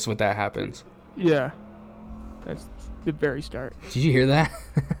third is what that happens. Yeah. That's the very start. Did you hear that?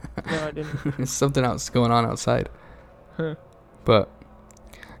 No, I didn't. There's something else going on outside. Huh. But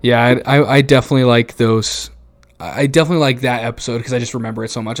yeah, I definitely like those. I definitely like that episode because I just remember it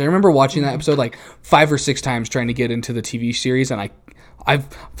so much. I remember watching that episode like 5 or 6 times trying to get into the TV series, and I've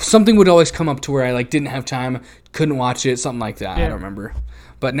something would always come up to where I like didn't have time, couldn't watch it, something like that. I Yeah. don't remember.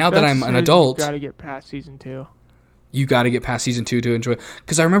 But now that I'm an adult, Got to get past season 2. you got to get past season 2 to enjoy.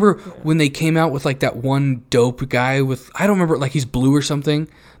 Because I remember when they came out with like that one dope guy with, I don't remember, like he's blue or something,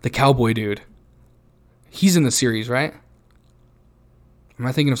 the cowboy dude. He's in the series, right? Am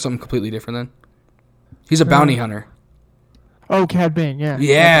I thinking of something completely different then? He's a bounty hunter. Oh, Cad Bane, yeah.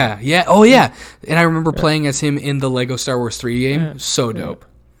 Yeah. Oh, yeah. And I remember playing as him in the Lego Star Wars 3 game. Yeah. So dope.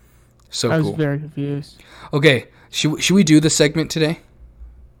 So I was cool. very confused. Okay, should we do this segment today?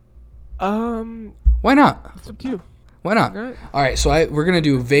 Why not? It's up to you. Why not? All right. All right, so we're going to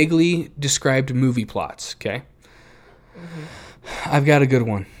do vaguely described movie plots, okay? I've got a good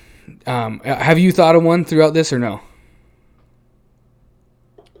one. Have you thought of one throughout this or no?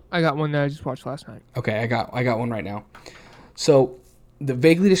 I got one that I just watched last night. Okay, I got one right now. So, the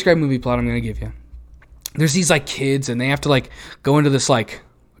vaguely described movie plot I'm going to give you. There's these like kids and they have to like go into this like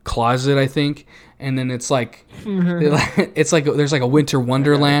closet, I think, and then it's like it's like there's like a winter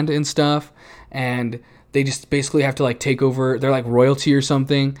wonderland and stuff, and they just basically have to like take over. They're like royalty or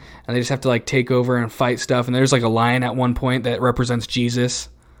something, and they just have to like take over and fight stuff. And there's like a lion at one point that represents Jesus.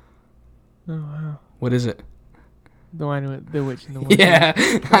 Oh wow. What is it? The one with the witch and the wardrobe. Yeah,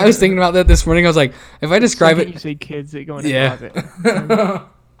 I was thinking about that this morning. I was like, if I describe it, you say kids that go in the yeah. closet.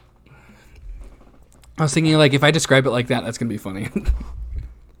 I was thinking like if I describe it like that, that's gonna be funny.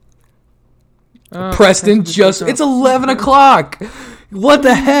 Preston just, it's 11 o'clock. What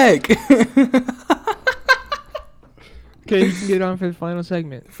the heck? Okay, you can get on for the final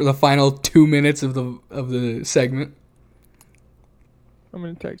segment. For the final 2 minutes of the segment. I'm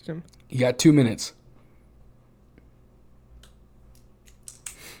going to text him. You got 2 minutes.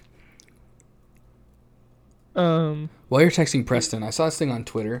 While you're texting Preston, I saw this thing on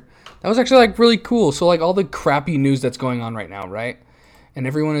Twitter. That was actually like really cool. So like all the crappy news that's going on right now, right? And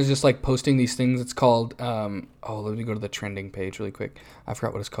everyone is just like posting these things. It's called, let me go to the trending page really quick. I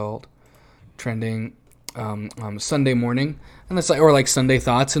forgot what it's called. Trending, Sunday morning. And it's like, or like Sunday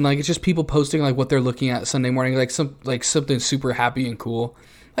thoughts. And like, it's just people posting like what they're looking at Sunday morning. Like something super happy and cool.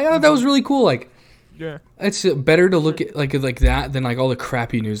 Like, I thought that was really cool. Like, yeah, it's better to look at like that than like all the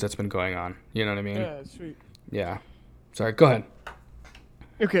crappy news that's been going on. You know what I mean? Yeah, sweet. Yeah. Sorry, go ahead.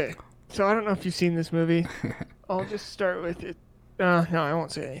 Okay, so I don't know if you've seen this movie. I'll just start with it. No, I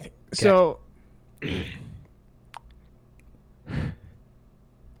won't say anything. Okay. So,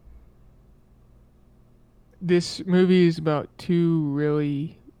 this movie is about two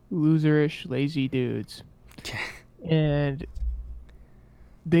really loserish, lazy dudes. Okay. And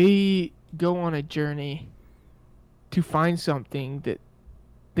they go on a journey to find something that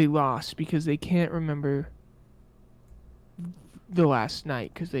they lost because they can't remember the last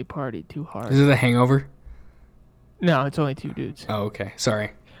night because they partied too hard. Is it The Hangover? No, it's only two dudes. Oh, okay.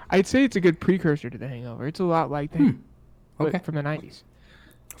 Sorry. I'd say it's a good precursor to The Hangover. It's a lot like that, Okay. but from the 90s.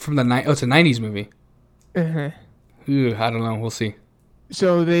 From the night. Oh, it's a 90s movie. Uh-huh. Ooh, I don't know. We'll see.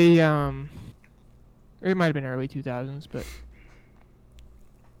 So they, it might have been early 2000s, but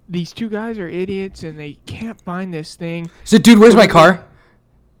these two guys are idiots and they can't find this thing. Is it Dude, Where's My Car?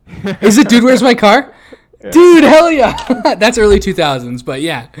 Is it Dude, Where's My Car? Yeah. Dude, hell yeah. That's early 2000s, but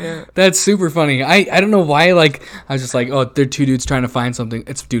yeah, that's super funny. I don't know why, like, I was just like, oh, they're two dudes trying to find something.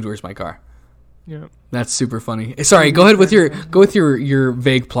 It's Dude, Where's My Car? Yeah. That's super funny. Sorry, go ahead with your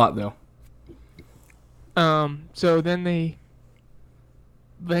vague plot, though. So then they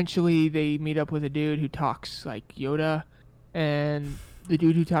meet up with a dude who talks like Yoda, and the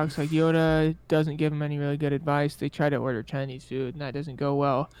dude who talks like Yoda doesn't give them any really good advice. They try to order Chinese food, and that doesn't go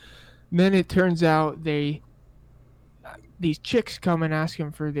well. Then it turns out these chicks come and ask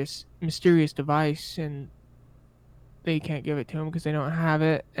him for this mysterious device, and they can't give it to him because they don't have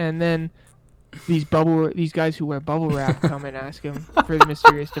it. And then these guys who wear bubble wrap come and ask him for the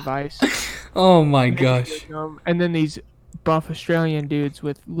mysterious device. Oh my gosh! And then these buff Australian dudes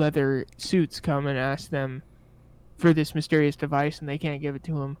with leather suits come and ask them for this mysterious device, and they can't give it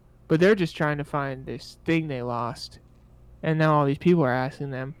to him. But they're just trying to find this thing they lost, and now all these people are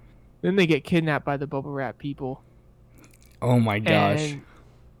asking them. Then they get kidnapped by the bubble wrap people. Oh my gosh. And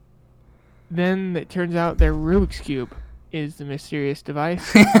then it turns out their Rubik's Cube is the mysterious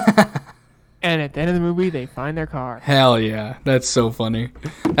device. And at the end of the movie, they find their car. Hell yeah. That's so funny.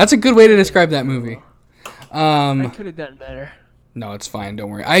 That's a good way to describe that movie. I could have done better. No, it's fine. Don't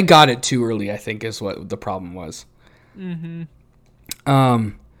worry. I got it too early, I think, is what the problem was. Mm-hmm.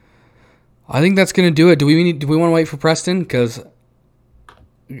 I think that's going to do it. Do we want to wait for Preston? Because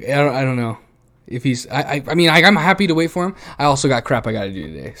I don't know if he's. I mean, I'm happy to wait for him. I also got crap I got to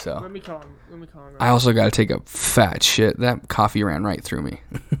do today. So let me call him. I also got to take a fat shit. That coffee ran right through me.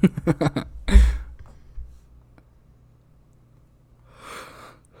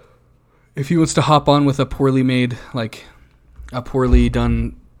 If he wants to hop on with a poorly made, like a poorly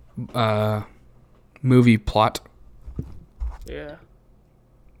done movie plot. Yeah.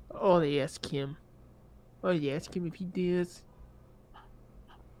 Oh, they ask him. Oh, they ask him if he does.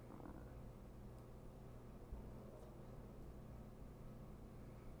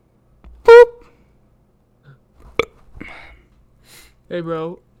 Hey,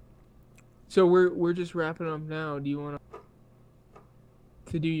 bro. So we're just wrapping up now. Do you want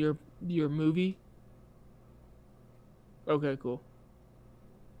to do your movie? Okay, cool.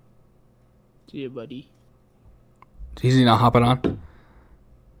 See you, buddy. Is he not hopping on?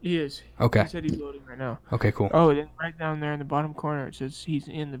 He is. Okay. He said he's loading right now. Okay, cool. Oh, then right down there in the bottom corner it says he's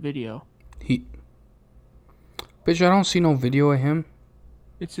in the video. Bitch, I don't see no video of him.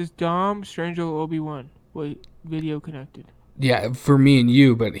 It says Dom Stranger Obi-Wan. Wait, video connected. Yeah, for me and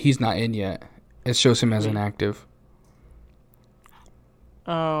you, but he's not in yet. It shows him as inactive.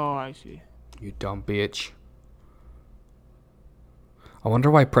 Oh, I see. You dumb bitch. I wonder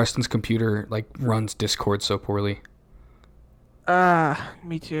why Preston's computer like runs Discord so poorly.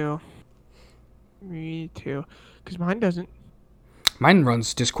 Me too. Me too. Because mine doesn't. Mine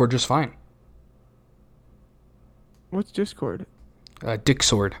runs Discord just fine. What's Discord? Dick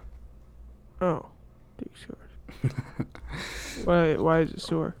Sword. Oh. Discord. Why is it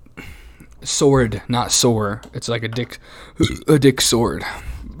sore? Sword, not sore. It's like a dick sword.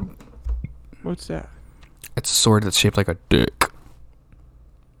 What's that? It's a sword that's shaped like a dick.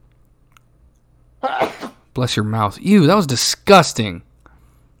 Bless your mouth. Ew, that was disgusting.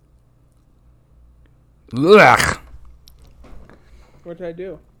 Ugh. What did I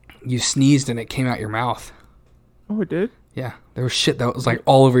do? You sneezed and it came out your mouth. Oh, it did? Yeah, there was shit that was like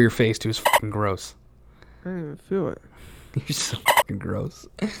all over your face, too. It was fucking gross. I didn't even feel it. You're so fucking gross.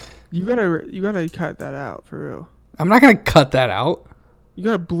 You gotta cut that out, for real. I'm not gonna cut that out. You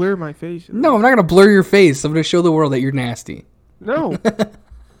gotta blur my face. No, I'm not gonna blur your face. I'm gonna show the world that you're nasty. No.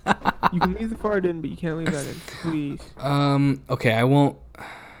 You can leave the fart in, but you can't leave that in, please. Okay, I won't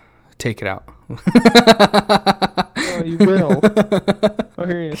take it out. Oh, you will. Oh,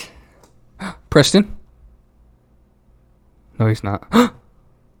 here he is. Preston? No, he's not.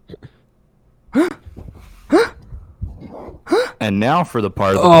 And now for the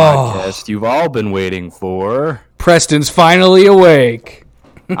part of the podcast you've all been waiting for. Preston's finally awake.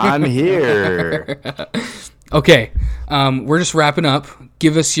 I'm here. Okay, we're just wrapping up.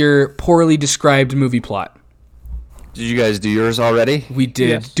 Give us your poorly described movie plot. Did you guys do yours already? We did.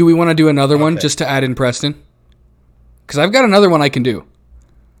 Yes. Do we want to do another one Okay. just to add in Preston? Because I've got another one I can do.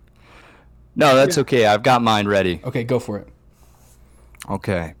 No, that's okay. I've got mine ready. Okay, go for it.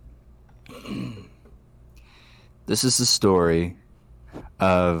 Okay. This is the story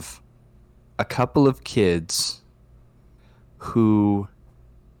of a couple of kids who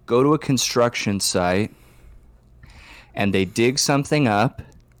go to a construction site and they dig something up,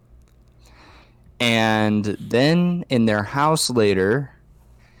 and then in their house later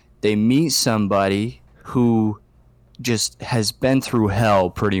they meet somebody who just has been through hell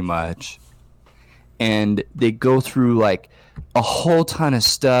pretty much, and they go through like a whole ton of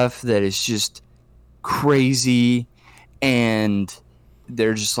stuff that is just crazy, and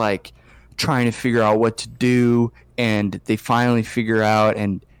they're just like trying to figure out what to do, and they finally figure out,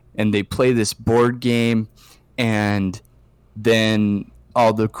 and they play this board game, and then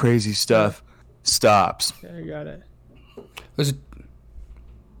all the crazy stuff stops. Yeah, I got it. Was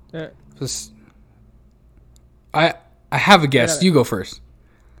Yeah. this? I have a guess. got it. You go first.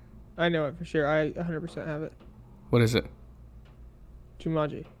 I know it for sure. I 100% have it. What is it?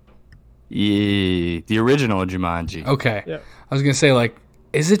 Jumanji. Yeah, the original Jumanji. Okay. Yep. I was gonna say like,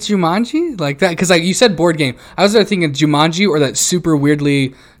 is it Jumanji like that? Because like you said, board game. I was thinking Jumanji or that super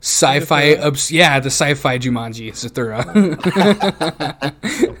weirdly sci-fi. Zathura. The sci-fi Jumanji, Zathura.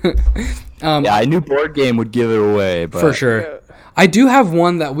 Yeah, I knew board game would give it away, but For sure. Yeah. I do have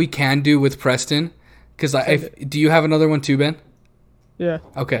one that we can do with Preston. Because do you have another one too, Ben? Yeah.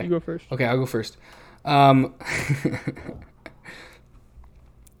 Okay. You go first. Okay, I'll go first.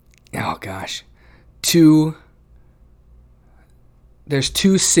 Oh gosh, there's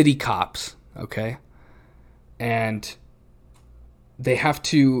two city cops, okay, and they have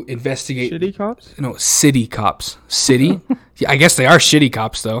to investigate. Shitty cops? No, city cops. City? Yeah, I guess they are shitty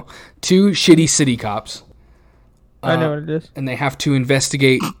cops though. Two shitty city cops. I know what it is. And they have to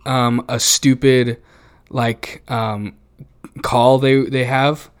investigate a stupid like call they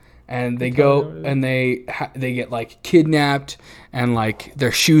have, and they go and they get like kidnapped, and like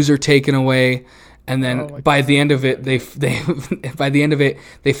their shoes are taken away, and then by the end of it they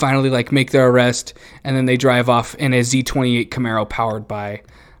finally like make their arrest, and then they drive off in a Z28 Camaro powered by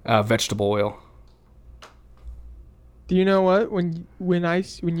vegetable oil. Do you know what? When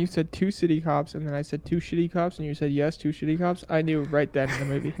you said two city cops and then I said two shitty cops and you said yes, two shitty cops, I knew right then in the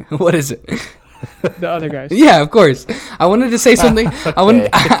movie. What is it? The other guys. Yeah, of course. I wanted to say something.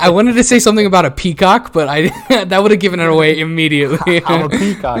 I wanted to say something about a peacock, but that would have given it away immediately. I'm a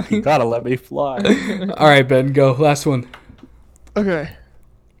peacock. You gotta let me fly. All right, Ben, go. Last one. Okay.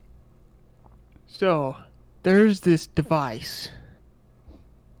 So, there's this device.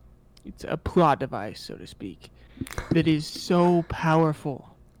 It's a plot device, so to speak, that is so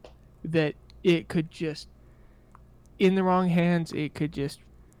powerful that it could just, in the wrong hands, it could just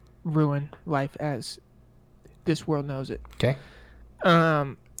ruin life as this world knows it. Okay.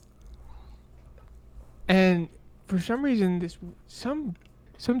 And for some reason, some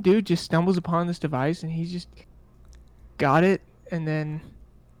dude just stumbles upon this device and he just got it, and then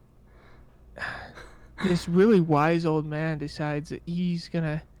this really wise old man decides that he's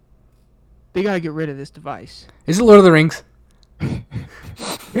gonna They gotta get rid of this device. Is it Lord of the Rings? This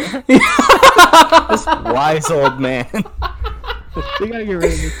wise old man. They gotta get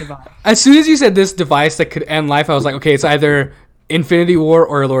rid of this device. As soon as you said this device that could end life, I was like, okay, it's either Infinity War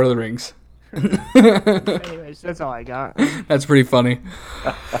or Lord of the Rings. Anyways, that's all I got. That's pretty funny.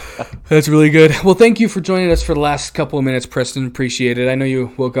 That's really good. Well, thank you for joining us for the last couple of minutes, Preston. Appreciate it. I know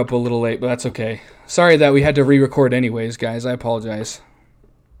you woke up a little late, but that's okay. Sorry that we had to re-record anyways, guys. I apologize.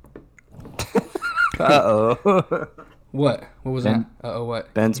 Uh-oh. What? What was that? Uh-oh,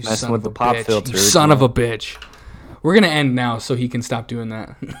 what? Ben's You messing son with of the a pop bitch. filter You son again. of a bitch. We're going to end now so he can stop doing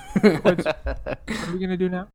that. What are we gonna do now?